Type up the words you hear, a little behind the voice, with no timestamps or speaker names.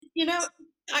You know,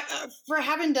 for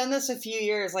having done this a few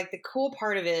years, like the cool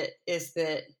part of it is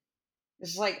that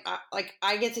it's like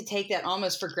I get to take that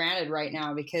almost for granted right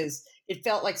now because it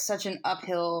felt like such an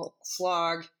uphill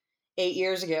slog 8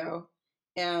 years ago,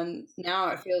 and now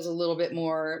it feels a little bit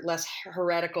more less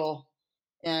heretical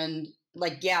and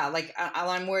like yeah, like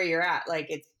I'm where you're at. Like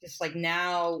it's just like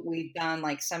now we've done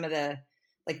like some of the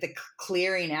like the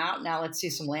clearing out. Now let's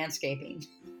do some landscaping.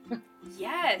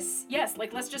 Yes,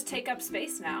 like let's just take up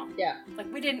space now. Yeah,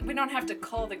 Like we don't have to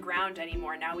cull the ground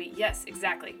anymore. Now yes,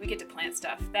 exactly. We get to plant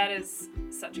stuff. That is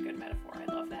such a good metaphor. I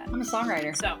love that. I'm a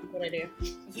songwriter. So, that's what I do.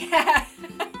 Yeah.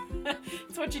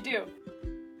 It's what you do.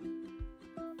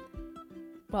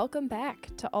 Welcome back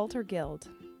to Alter Guild.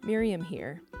 Miriam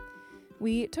here.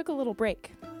 We took a little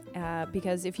break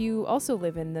because if you also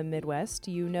live in the Midwest,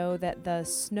 you know that the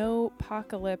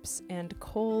snow-pocalypse and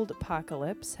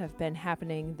cold-pocalypse have been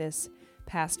happening this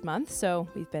past month, so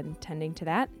we've been tending to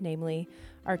that, namely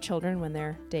our children when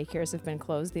their daycares have been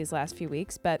closed these last few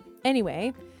weeks. But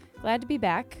anyway, glad to be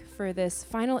back for this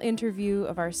final interview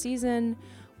of our season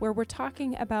where we're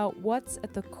talking about what's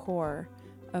at the core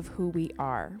of who we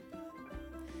are.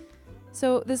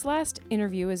 So this last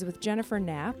interview is with Jennifer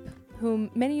Knapp,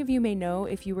 whom many of you may know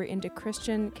if you were into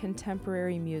Christian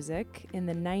contemporary music in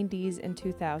the 90s and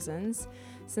 2000s,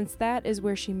 since that is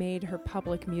where she made her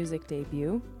public music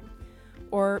debut.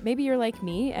 Or maybe you're like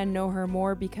me and know her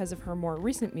more because of her more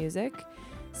recent music,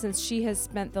 since she has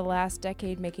spent the last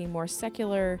decade making more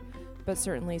secular, but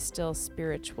certainly still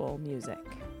spiritual music.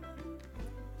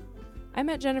 I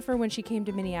met Jennifer when she came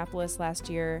to Minneapolis last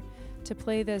year to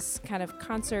play this kind of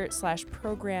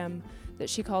concert/program that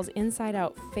she calls Inside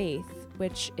Out Faith,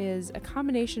 which is a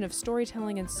combination of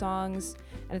storytelling and songs,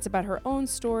 and it's about her own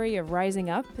story of rising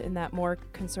up in that more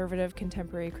conservative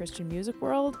contemporary Christian music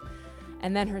world,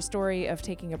 and then her story of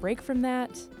taking a break from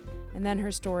that, and then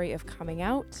her story of coming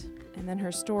out, and then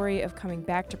her story of coming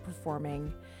back to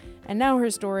performing, and now her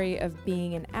story of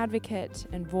being an advocate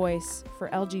and voice for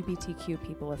LGBTQ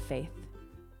people of faith.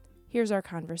 Here's our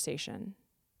conversation.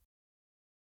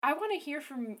 I want to hear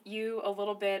from you a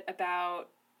little bit about,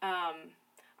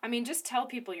 just tell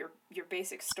people your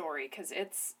basic story, because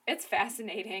it's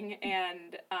fascinating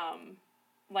and,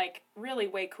 really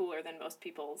way cooler than most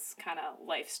people's kind of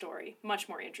life story. Much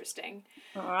more interesting.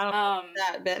 Oh, I don't know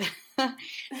that, but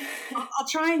I'll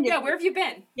try and give. Yeah, where have you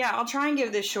been? Yeah, I'll try and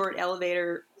give this short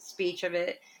elevator speech of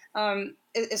it.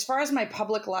 As far as my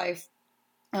public life,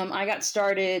 I got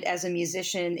started as a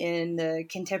musician in the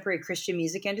contemporary Christian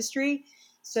music industry.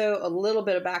 So a little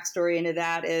bit of backstory into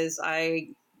that is I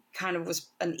kind of was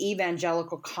an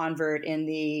evangelical convert in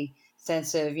the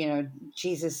sense of,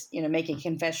 Jesus, making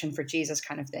confession for Jesus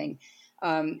kind of thing.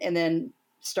 And then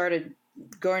started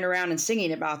going around and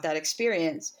singing about that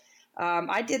experience.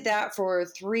 I did that for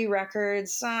 3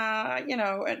 records, but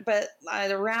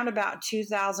around about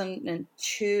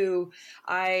 2002,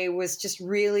 I was just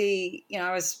really,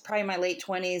 I was probably in my late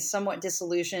 20s, somewhat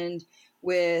disillusioned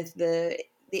with the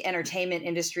entertainment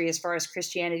industry as far as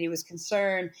Christianity was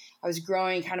concerned. I was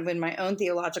growing kind of in my own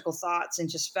theological thoughts and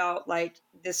just felt like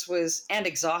and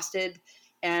exhausted,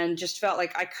 and just felt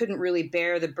like I couldn't really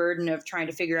bear the burden of trying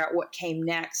to figure out what came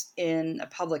next in the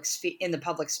public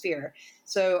sphere.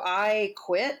 So I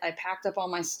quit. I packed up all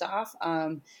my stuff.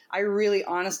 I really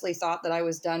honestly thought that I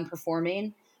was done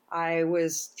performing. I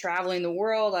was traveling the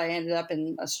world. I ended up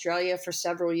in Australia for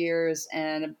several years,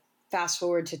 and fast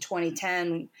forward to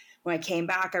 2010, when I came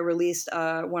back, I released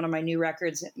one of my new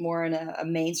records more in a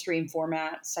mainstream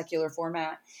format, secular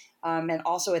format, and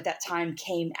also at that time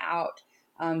came out.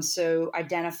 So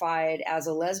identified as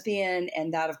a lesbian,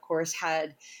 and that, of course,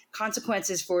 had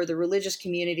consequences for the religious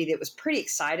community that was pretty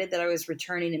excited that I was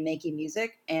returning and making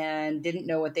music and didn't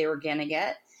know what they were going to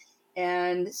get.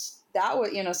 And that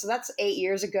was, so that's 8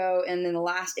 years ago. And in the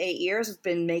last 8 years, I've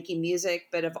been making music,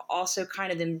 but I've also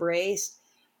kind of embraced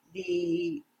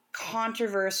the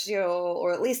controversial,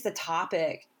 or at least the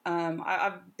topic.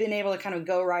 I've been able to kind of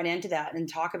go right into that and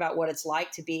talk about what it's like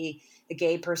to be a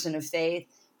gay person of faith.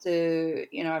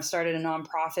 I've started a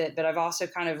nonprofit, but I've also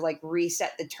kind of like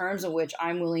reset the terms in which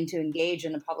I'm willing to engage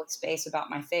in the public space about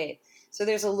my faith. So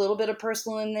there's a little bit of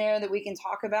personal in there that we can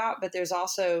talk about, but there's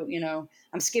also,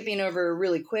 I'm skipping over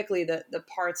really quickly the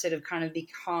parts that have kind of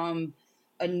become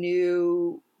a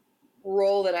new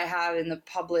role that I have in the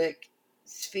public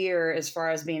sphere as far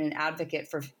as being an advocate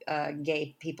for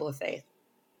gay people of faith.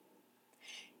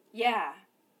 Yeah,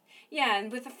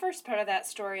 and with the first part of that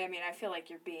story, I feel like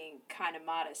you're being kind of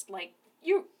modest. Like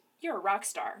you're a rock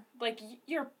star. Like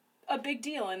you're a big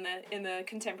deal in the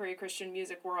contemporary Christian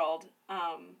music world.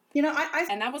 And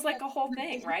that was like a whole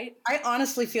thing, right? I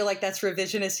honestly feel like that's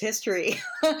revisionist history.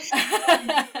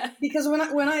 Because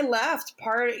when I left,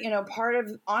 part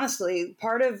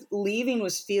of leaving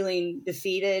was feeling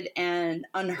defeated and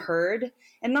unheard,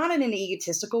 and not in an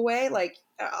egotistical way. Like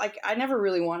I never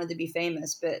really wanted to be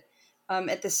famous, but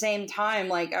at the same time,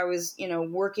 like I was,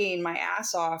 working my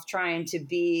ass off trying to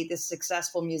be this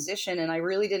successful musician, and I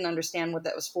really didn't understand what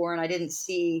that was for, and I didn't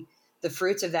see the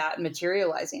fruits of that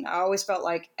materializing. I always felt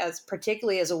like,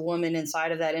 particularly as a woman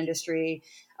inside of that industry,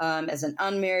 as an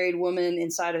unmarried woman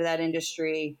inside of that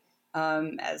industry,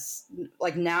 as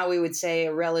like now we would say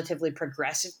a relatively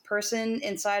progressive person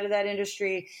inside of that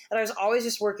industry, that I was always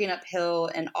just working uphill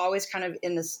and always kind of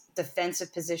in this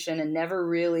defensive position and never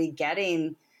really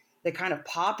getting the kind of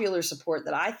popular support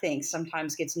that I think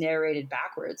sometimes gets narrated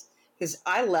backwards. Because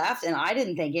I left and I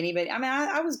didn't think anybody,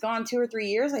 I was gone 2 or 3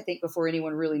 years, I think, before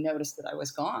anyone really noticed that I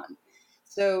was gone.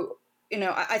 So,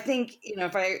 I think,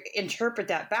 if I interpret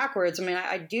that backwards,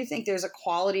 I do think there's a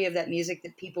quality of that music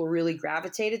that people really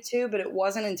gravitated to, but it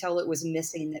wasn't until it was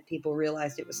missing that people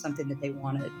realized it was something that they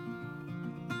wanted.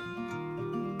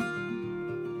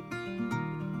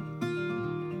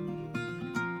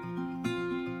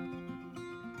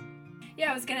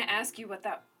 Yeah, I was gonna ask you what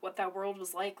that world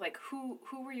was like. Like, who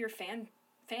were your fans?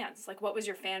 Like, what was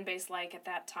your fan base like at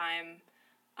that time?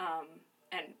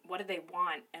 And what did they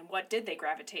want? And what did they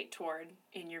gravitate toward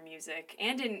in your music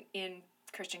and in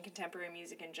Christian contemporary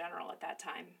music in general at that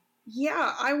time?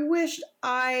 Yeah, I wished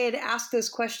I had asked those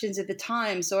questions at the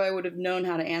time so I would have known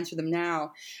how to answer them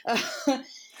now. I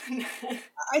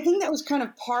think that was kind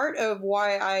of part of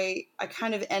why I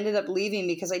kind of ended up leaving,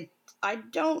 because I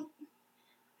don't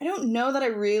know that I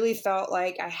really felt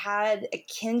like I had a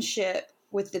kinship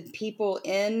with the people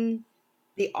in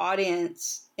the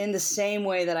audience in the same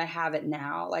way that I have it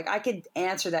now. Like I could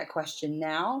answer that question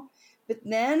now, but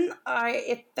then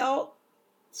it felt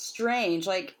strange.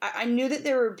 Like I knew that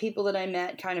there were people that I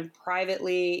met kind of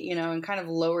privately, and kind of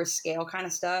lower scale kind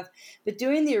of stuff, but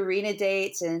doing the arena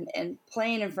dates and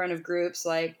playing in front of groups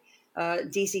like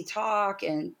DC Talk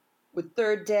and with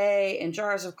Third Day and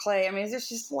Jars of Clay. There's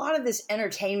just a lot of this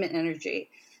entertainment energy.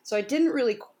 So I didn't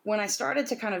really, when I started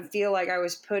to kind of feel like I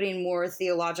was putting more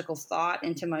theological thought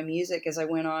into my music as I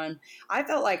went on, I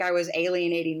felt like I was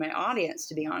alienating my audience,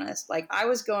 to be honest. Like I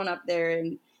was going up there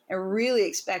and really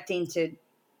expecting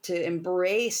to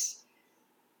embrace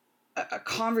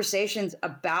conversations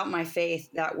about my faith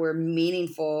that were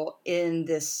meaningful in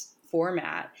this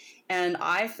format. And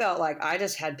I felt like I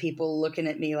just had people looking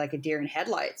at me like a deer in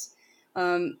headlights.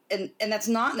 And that's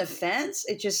not an offense.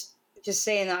 It just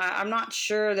saying that I'm not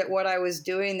sure that what I was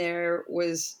doing there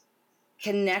was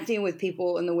connecting with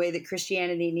people in the way that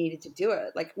Christianity needed to do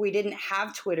it. Like we didn't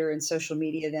have Twitter and social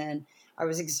media then. I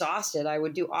was exhausted. I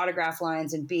would do autograph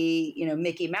lines and be,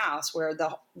 Mickey Mouse, where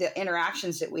the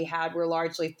interactions that we had were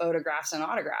largely photographs and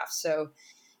autographs. So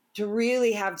to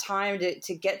really have time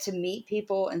to get to meet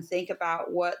people and think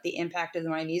about what the impact of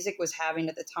my music was having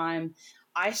at the time,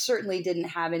 I certainly didn't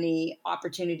have any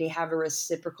opportunity to have a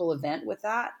reciprocal event with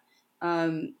that.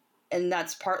 And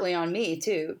that's partly on me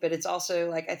too, but it's also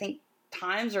like, I think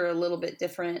times are a little bit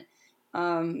different.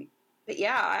 But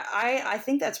yeah, I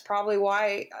think that's probably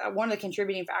why one of the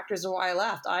contributing factors of why I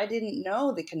left. I didn't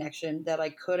know the connection that I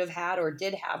could have had or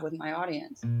did have with my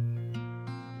audience.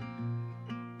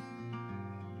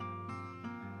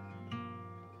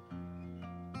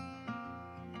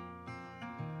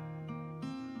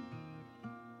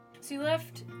 So you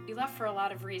left for a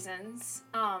lot of reasons.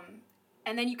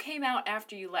 And then you came out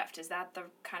after you left. Is that the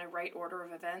kind of right order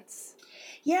of events?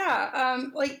 Yeah.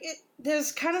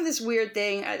 There's kind of this weird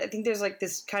thing. I think there's like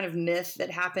this kind of myth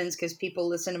that happens because people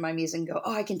listen to my music and go,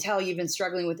 "Oh, I can tell you've been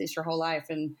struggling with this your whole life."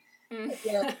 And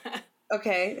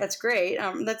okay, that's great.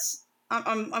 I'm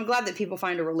glad that people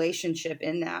find a relationship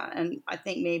in that. And I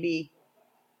think maybe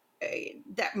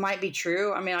that might be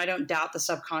true. I don't doubt the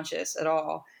subconscious at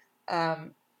all.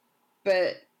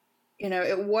 But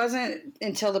it wasn't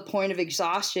until the point of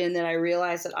exhaustion that I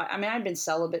realized that I'd been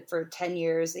celibate for 10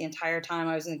 years, the entire time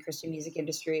I was in the Christian music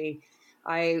industry.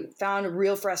 I found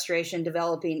real frustration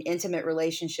developing intimate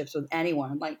relationships with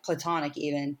anyone, like platonic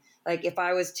even. Like if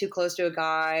I was too close to a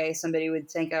guy, somebody would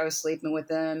think I was sleeping with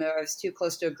them. Or if I was too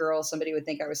close to a girl, somebody would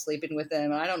think I was sleeping with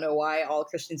them. And I don't know why all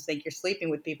Christians think you're sleeping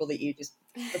with people that you just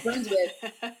are friends with.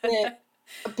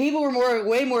 But people were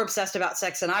way more obsessed about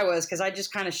sex than I was, because I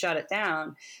just kind of shut it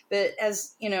down. But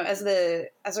as I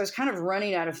was kind of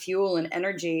running out of fuel and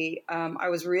energy, I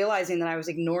was realizing that I was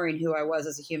ignoring who I was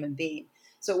as a human being.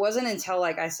 So it wasn't until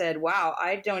like I said, wow,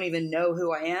 I don't even know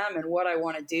who I am and what I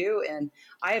want to do. And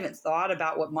I haven't thought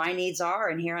about what my needs are.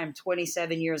 And here I'm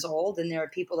 27 years old and there are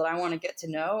people that I want to get to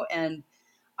know. And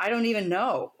I don't even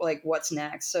know like what's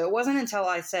next. So it wasn't until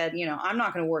I said, I'm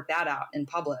not going to work that out in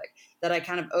public that I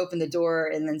kind of opened the door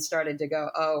and then started to go,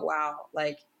 oh, wow.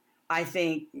 Like, I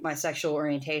think my sexual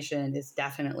orientation is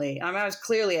definitely, I was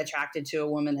clearly attracted to a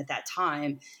woman at that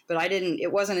time, but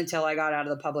it wasn't until I got out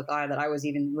of the public eye that I was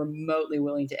even remotely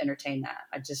willing to entertain that.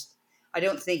 I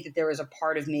don't think that there was a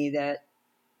part of me that,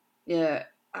 yeah,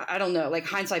 I don't know, like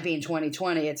hindsight being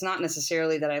 2020, it's not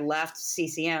necessarily that I left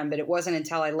CCM, but it wasn't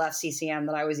until I left CCM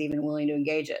that I was even willing to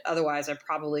engage it. Otherwise, I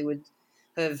probably would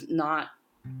have not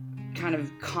kind of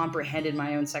comprehended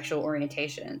my own sexual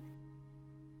orientation.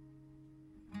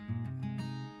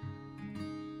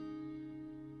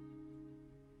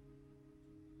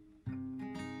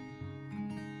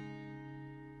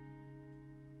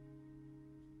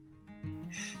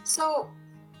 So,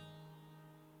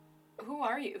 who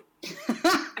are you?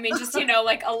 I mean, just,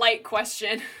 like a light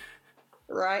question.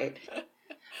 Right.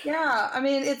 Yeah. I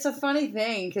mean, it's a funny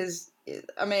thing because,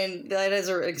 that is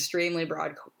an extremely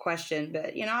broad question,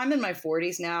 but, I'm in my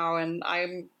 40s now and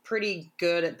I'm pretty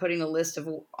good at putting a list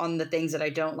on the things that I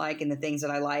don't like and the things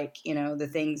that I like,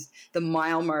 the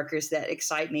mile markers that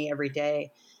excite me every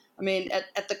day. I mean,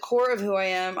 at the core of who I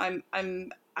am,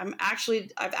 I've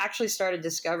actually started to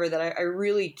discover that I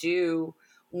really do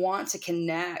want to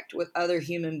connect with other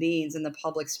human beings in the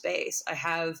public space.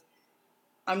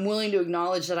 I'm willing to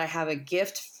acknowledge that I have a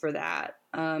gift for that,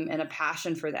 and a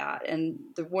passion for that. And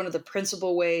one of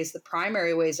the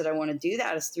primary ways that I want to do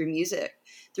that is through music,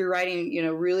 through writing,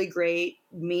 really great,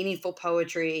 meaningful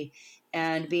poetry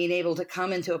and being able to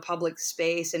come into a public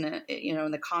space in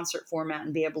the concert format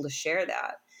and be able to share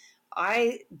that.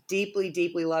 I deeply,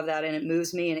 deeply love that. And it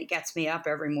moves me and it gets me up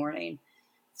every morning.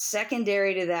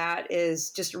 Secondary to that is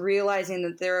just realizing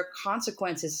that there are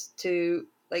consequences to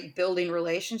like building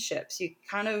relationships. You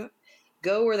kind of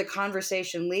go where the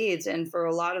conversation leads. And for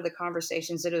a lot of the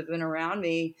conversations that have been around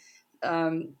me,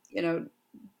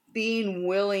 being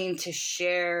willing to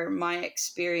share my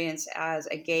experience as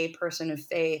a gay person of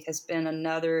faith has been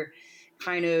another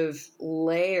kind of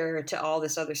layer to all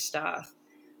this other stuff.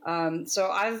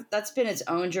 So that's been its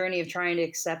own journey of trying to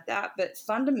accept that. But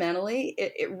fundamentally,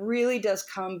 it really does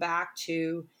come back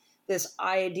to this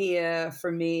idea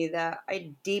for me that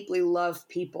I deeply love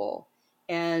people,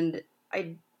 and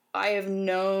I have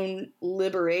known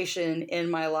liberation in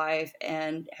my life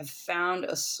and have found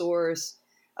a source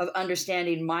of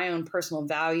understanding my own personal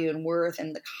value and worth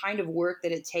and the kind of work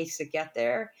that it takes to get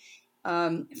there.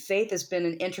 Faith has been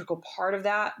an integral part of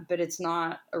that, but it's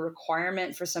not a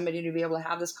requirement for somebody to be able to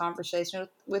have this conversation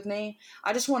with me.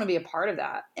 I just want to be a part of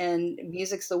that. And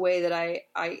music's the way that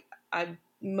I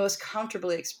most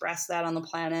comfortably express that on the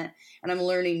planet. And I'm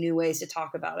learning new ways to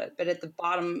talk about it. But at the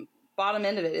bottom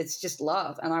end of it, it's just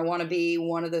love. And I want to be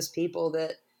one of those people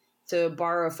that, to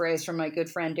borrow a phrase from my good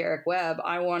friend Derek Webb,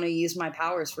 I want to use my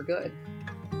powers for good.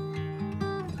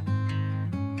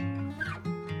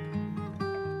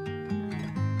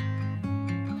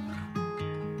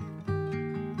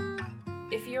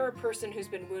 If you're a person who's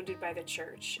been wounded by the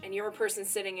church and you're a person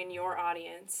sitting in your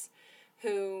audience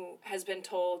who has been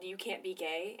told you can't be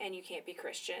gay and you can't be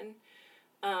Christian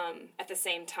at the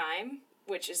same time,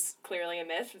 which is clearly a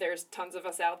myth, there's tons of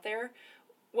us out there,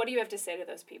 what do you have to say to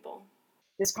those people?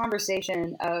 This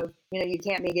conversation of, you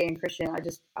can't be gay and Christian,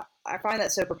 I find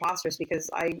that so preposterous because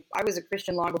I was a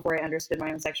Christian long before I understood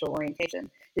my own sexual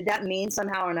orientation. Did that mean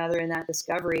somehow or another in that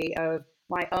discovery of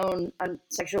my own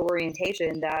sexual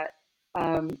orientation that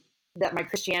my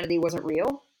Christianity wasn't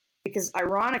real? Because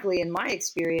ironically, in my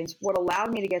experience, what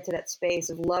allowed me to get to that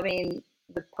space of loving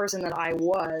the person that I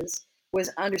was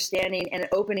understanding and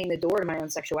opening the door to my own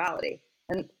sexuality.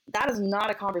 And that is not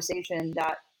a conversation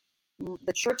that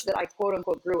the church that I quote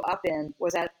unquote grew up in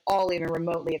was at all even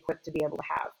remotely equipped to be able to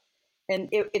have. And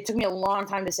it took me a long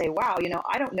time to say, wow,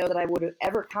 I don't know that I would have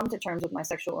ever come to terms with my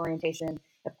sexual orientation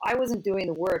if I wasn't doing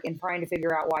the work and trying to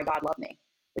figure out why God loved me.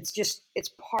 It's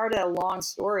part of a long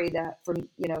story that for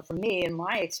me and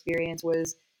my experience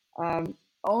was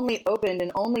only opened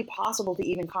and only possible to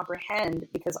even comprehend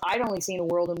because I'd only seen a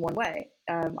world in one way.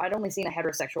 I'd only seen a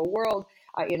heterosexual world.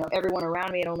 Everyone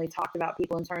around me had only talked about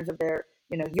people in terms of their,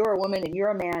 you're a woman and you're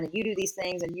a man and you do these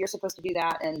things and you're supposed to do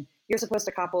that and you're supposed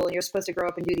to couple and you're supposed to grow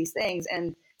up and do these things.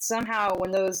 And somehow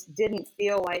when those didn't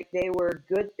feel like they were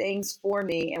good things for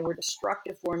me and were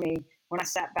destructive for me, when I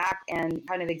sat back and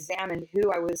kind of examined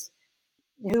who I was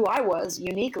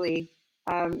uniquely,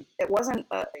 It wasn't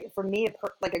for me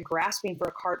like a grasping for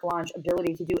a carte blanche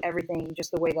ability to do everything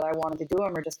just the way that I wanted to do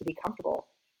them or just to be comfortable.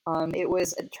 It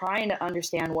was trying to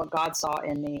understand what God saw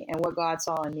in me, and what God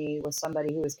saw in me was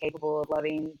somebody who was capable of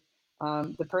loving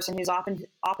the person who's often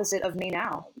opposite of me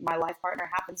now. My life partner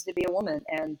happens to be a woman,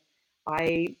 and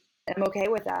I am okay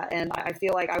with that. And I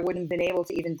feel like I wouldn't have been able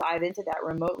to even dive into that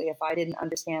remotely if I didn't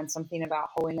understand something about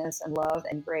holiness and love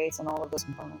and grace and all of those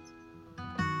components.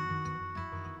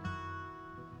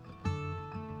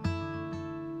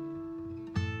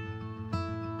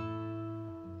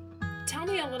 Tell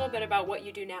me a little bit about what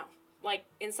you do now, like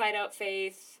Inside Out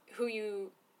Faith, who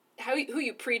you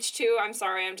preach to. I'm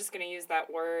sorry, I'm just going to use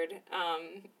that word.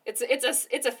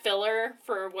 It's a filler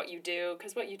for what you do,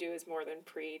 because what you do is more than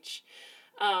preach.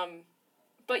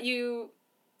 But you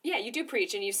do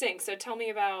preach and you sing. So tell me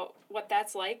about what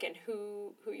that's like and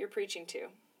who you're preaching to.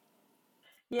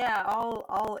 Yeah,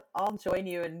 I'll join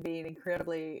you in being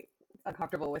incredibly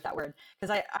uncomfortable with that word,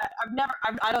 because I've never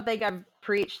I don't think I've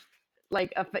preached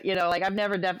like like I've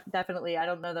never definitely, I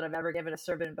don't know that I've ever given a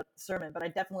sermon, but I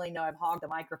definitely know I've hogged a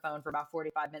microphone for about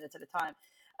 45 minutes at a time.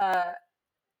 Uh,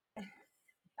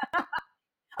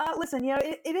 Listen,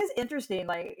 it is interesting.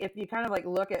 Like if you kind of like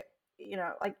look at,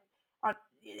 like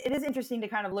it is interesting to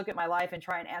kind of look at my life and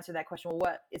try and answer that question. Well,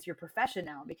 what is your profession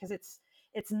now? Because it's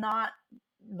not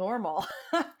normal.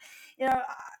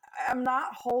 I'm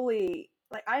not wholly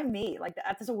like I'm me. Like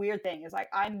that's a weird thing. It's like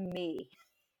I'm me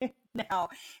now,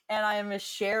 and I am a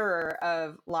sharer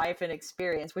of life and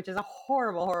experience, which is a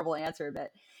horrible, horrible answer.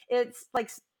 But it's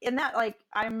like in that, like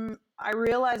I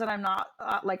realize that I'm not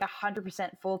like 100%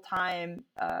 full time,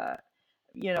 a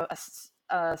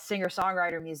singer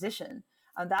songwriter musician.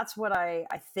 That's what I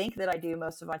think that I do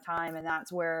most of my time, and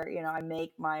that's where I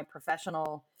make my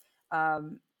professional,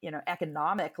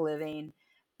 economic living.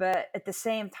 But at the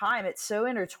same time, it's so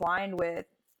intertwined with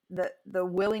the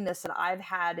willingness that I've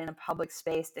had in a public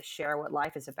space to share what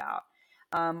life is about.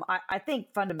 I think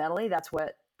fundamentally that's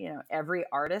what every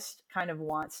artist kind of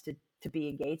wants to be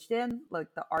engaged in. Like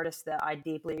the artists that I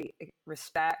deeply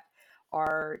respect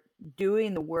are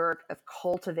doing the work of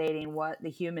cultivating what the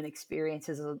human experience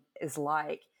is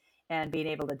like, and being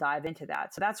able to dive into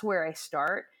that. So that's where I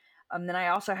start. Then I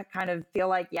also kind of feel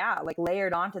like, like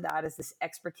layered onto that is this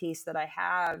expertise that I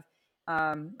have,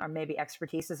 or maybe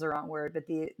expertise is the wrong word, but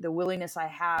the willingness I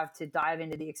have to dive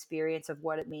into the experience of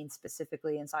what it means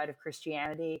specifically inside of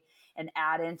Christianity and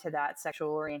add into that sexual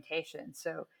orientation.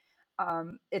 So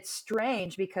it's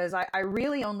strange because I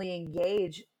really only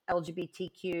engage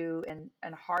LGBTQ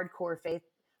and hardcore faith.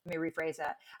 Let me rephrase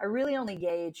that. I really only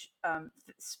engage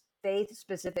faith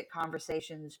specific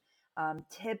conversations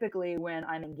typically when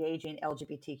I'm engaging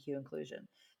LGBTQ inclusion.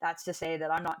 That's to say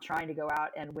that I'm not trying to go out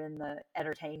and win the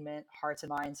entertainment hearts and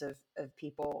minds of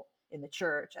people in the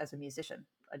church as a musician.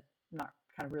 I'm not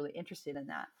kind of really interested in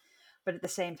that. But at the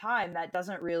same time, that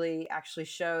doesn't really actually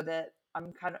show that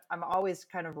I'm always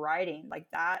kind of writing. Like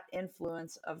that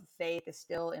influence of faith is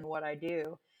still in what I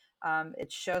do.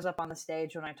 It shows up on the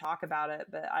stage when I talk about it,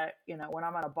 but when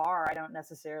I'm at a bar, I don't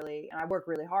necessarily, and I work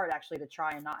really hard actually to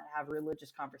try and not have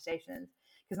religious conversations,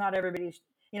 because not everybody's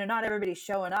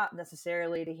showing up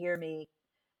necessarily to hear me.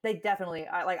 They definitely,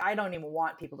 I don't even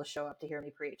want people to show up to hear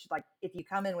me preach. Like if you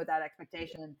come in with that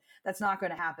expectation, that's not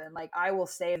going to happen. Like I will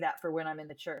save that for when I'm in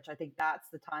the church. I think that's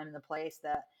the time and the place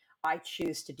that I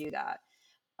choose to do that.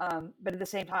 But at the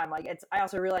same time, like I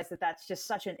also realize that that's just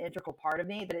such an integral part of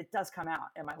me that it does come out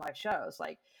in my live shows.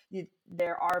 Like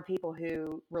there are people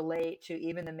who relate to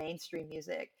even the mainstream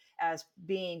music as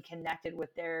being connected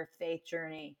with their faith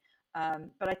journey.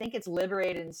 But I think it's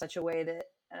liberated in such a way that,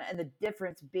 and the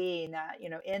difference being that,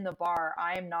 in the bar,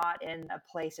 I am not in a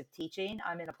place of teaching.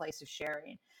 I'm in a place of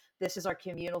sharing. This is our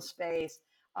communal space.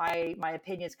 My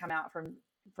opinions come out from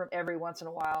every once in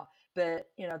a while, but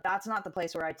that's not the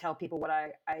place where I tell people what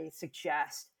I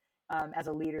suggest as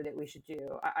a leader that we should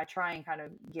do. I try and kind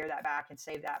of gear that back and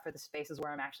save that for the spaces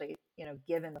where I'm actually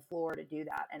given the floor to do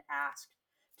that and asked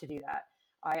to do that.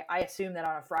 I assume that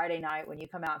on a Friday night when you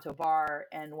come out to a bar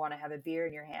and want to have a beer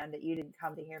in your hand, that you didn't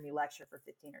come to hear me lecture for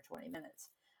 15 or 20 minutes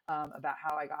about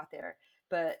how I got there.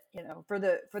 But for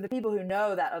the people who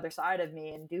know that other side of me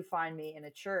and do find me in a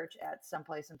church at some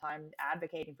place and time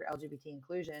advocating for LGBT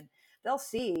inclusion, they'll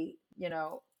see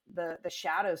the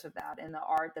shadows of that in the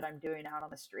art that I'm doing out on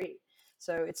the street.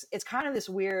 So it's kind of this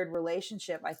weird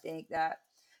relationship, I think, that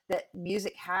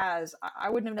music has. I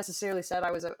wouldn't have necessarily said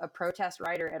I was a protest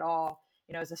writer at all,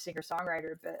 as a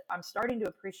singer-songwriter, but I'm starting to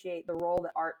appreciate the role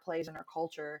that art plays in our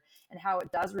culture and how it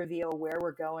does reveal where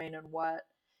we're going and what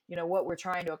we're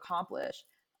trying to accomplish.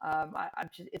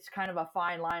 It's kind of a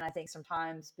fine line, I think,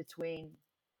 sometimes between,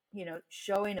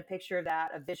 showing a picture of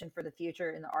that, a vision for the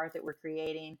future in the art that we're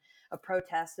creating, a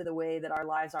protest of the way that our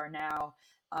lives are now.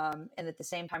 And at the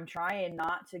same time, trying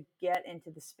not to get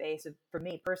into the space of, for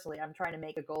me personally, I'm trying to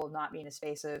make a goal of not being a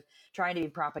space of trying to be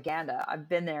propaganda. I've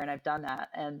been there and I've done that.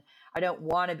 And I don't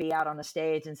want to be out on a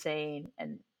stage and saying,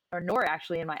 or nor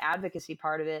actually in my advocacy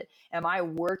part of it, am I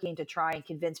working to try and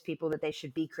convince people that they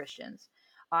should be Christians.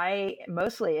 I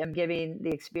mostly am giving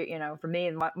the experience, for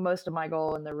me, most of my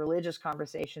goal in the religious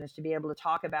conversation is to be able to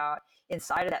talk about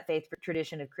inside of that faith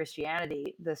tradition of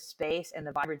Christianity, the space and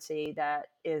the vibrancy that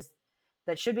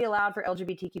should be allowed for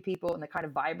LGBTQ people, and the kind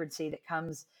of vibrancy that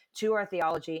comes to our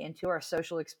theology and to our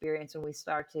social experience when we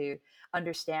start to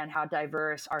understand how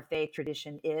diverse our faith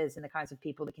tradition is and the kinds of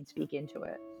people that can speak into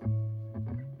it.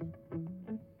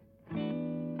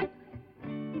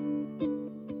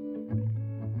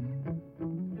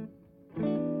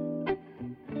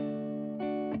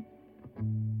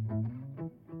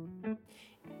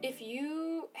 If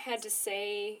you had to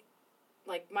say,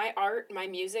 like, my art, my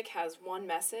music has one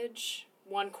message,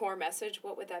 one core message,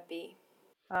 what would that be?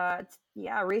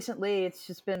 Recently it's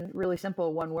just been really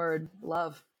simple. One word: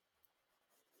 love.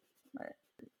 It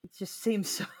just seems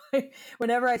so,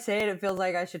 whenever I say it, it feels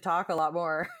like I should talk a lot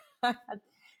more.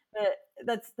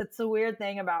 That's the weird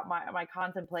thing about my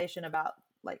contemplation about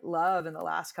like love in the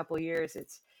last couple of years.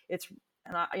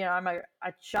 And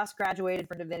I just graduated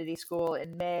from divinity school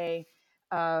in May.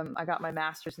 I got my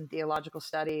master's in theological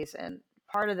studies, and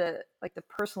part of the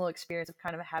personal experience of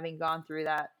kind of having gone through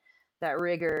that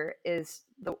rigor is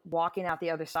the walking out the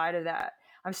other side of that.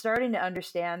 I'm starting to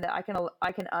understand that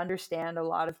I can understand a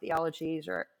lot of theology,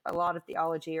 or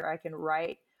I can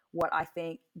write what I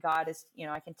think God is,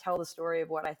 I can tell the story of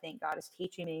what I think God is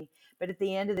teaching me. But at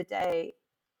the end of the day,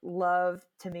 love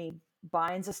to me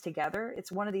binds us together.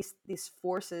 It's one of these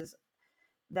forces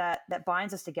that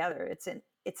binds us together.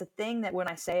 It's a thing that when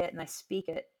I say it and I speak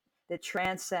it, that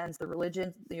transcends the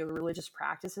religion, the religious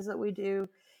practices that we do.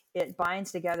 It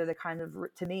binds together the kind of,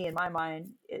 to me, in my mind,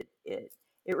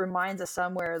 it reminds us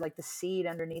somewhere, like the seed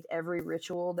underneath every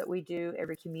ritual that we do,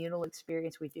 every communal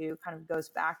experience we do, kind of goes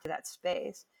back to that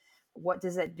space. What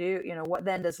does that do? What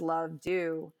then does love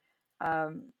do?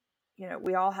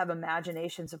 We all have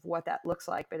imaginations of what that looks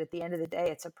like, but at the end of the day,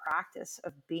 it's a practice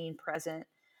of being present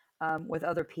with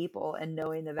other people and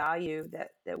knowing the value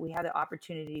that we have the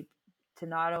opportunity to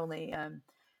not only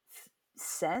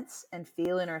sense and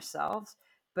feel in ourselves,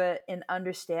 but in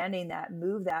understanding that,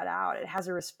 move that out. It has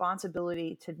a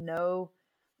responsibility to know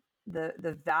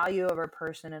the value of our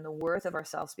person and the worth of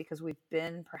ourselves, because we've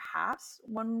been, perhaps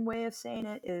one way of saying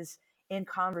it is, in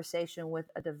conversation with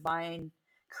a divine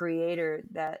creator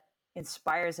that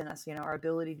inspires in us, our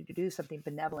ability to do something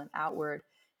benevolent outward.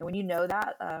 And when you know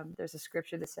that, there's a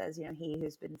scripture that says, he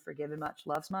who's been forgiven much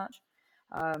loves much.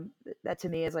 That to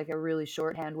me is like a really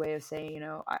shorthand way of saying,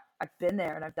 I've been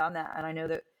there and I've done that. And I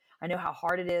know how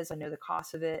hard it is. I know the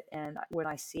cost of it. And when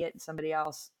I see it in somebody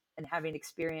else and having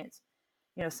experience,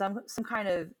 some kind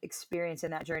of experience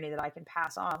in that journey that I can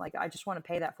pass on, like, I just want to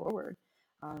pay that forward.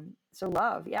 So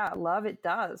love, it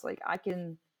does. Like, I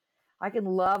can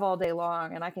love all day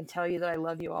long, and I can tell you that I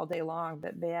love you all day long,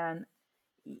 but man,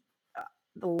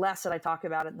 the less that I talk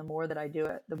about it, the more that I do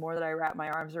it, the more that I wrap my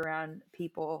arms around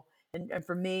people. And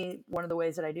for me, one of the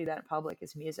ways that I do that in public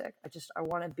is music. I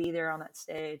want to be there on that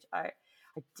stage. I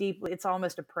deeply, it's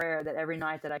almost a prayer that every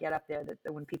night that I get up there,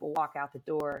 that when people walk out the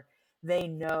door, they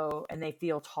know and they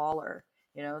feel taller.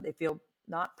 They feel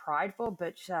not prideful,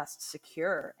 but just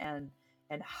secure and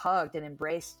hugged and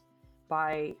embraced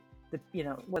by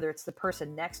whether it's the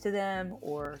person next to them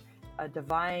or a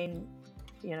divine,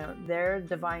 their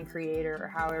divine creator, or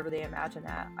however they imagine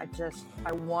that.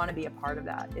 I want to be a part of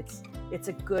that. It's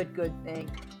a good thing.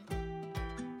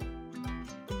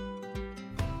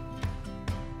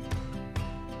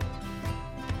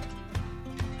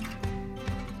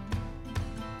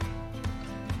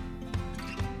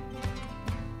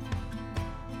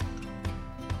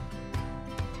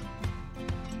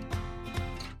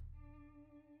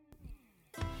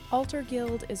 Altar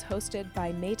Guild is hosted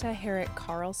by Meta Herrick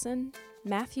Carlson,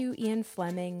 Matthew Ian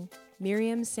Fleming,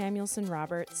 Miriam Samuelson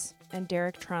Roberts, and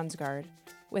Derek Transgaard,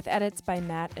 with edits by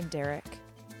Matt and Derek.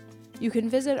 You can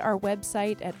visit our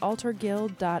website at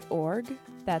altarguild.org,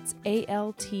 that's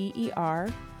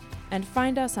ALTER, and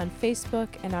find us on Facebook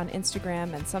and on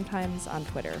Instagram, and sometimes on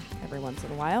Twitter every once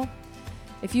in a while.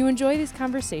 If you enjoy these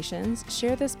conversations,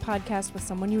 share this podcast with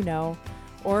someone you know,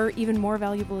 or even more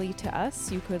valuably to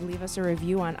us, you could leave us a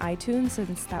review on iTunes,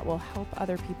 since that will help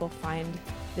other people find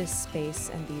this space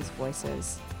and these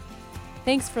voices.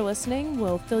 Thanks for listening.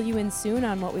 We'll fill you in soon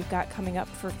on what we've got coming up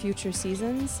for future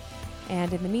seasons.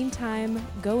 And in the meantime,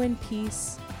 go in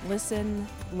peace, listen,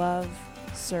 love,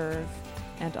 serve,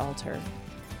 and alter.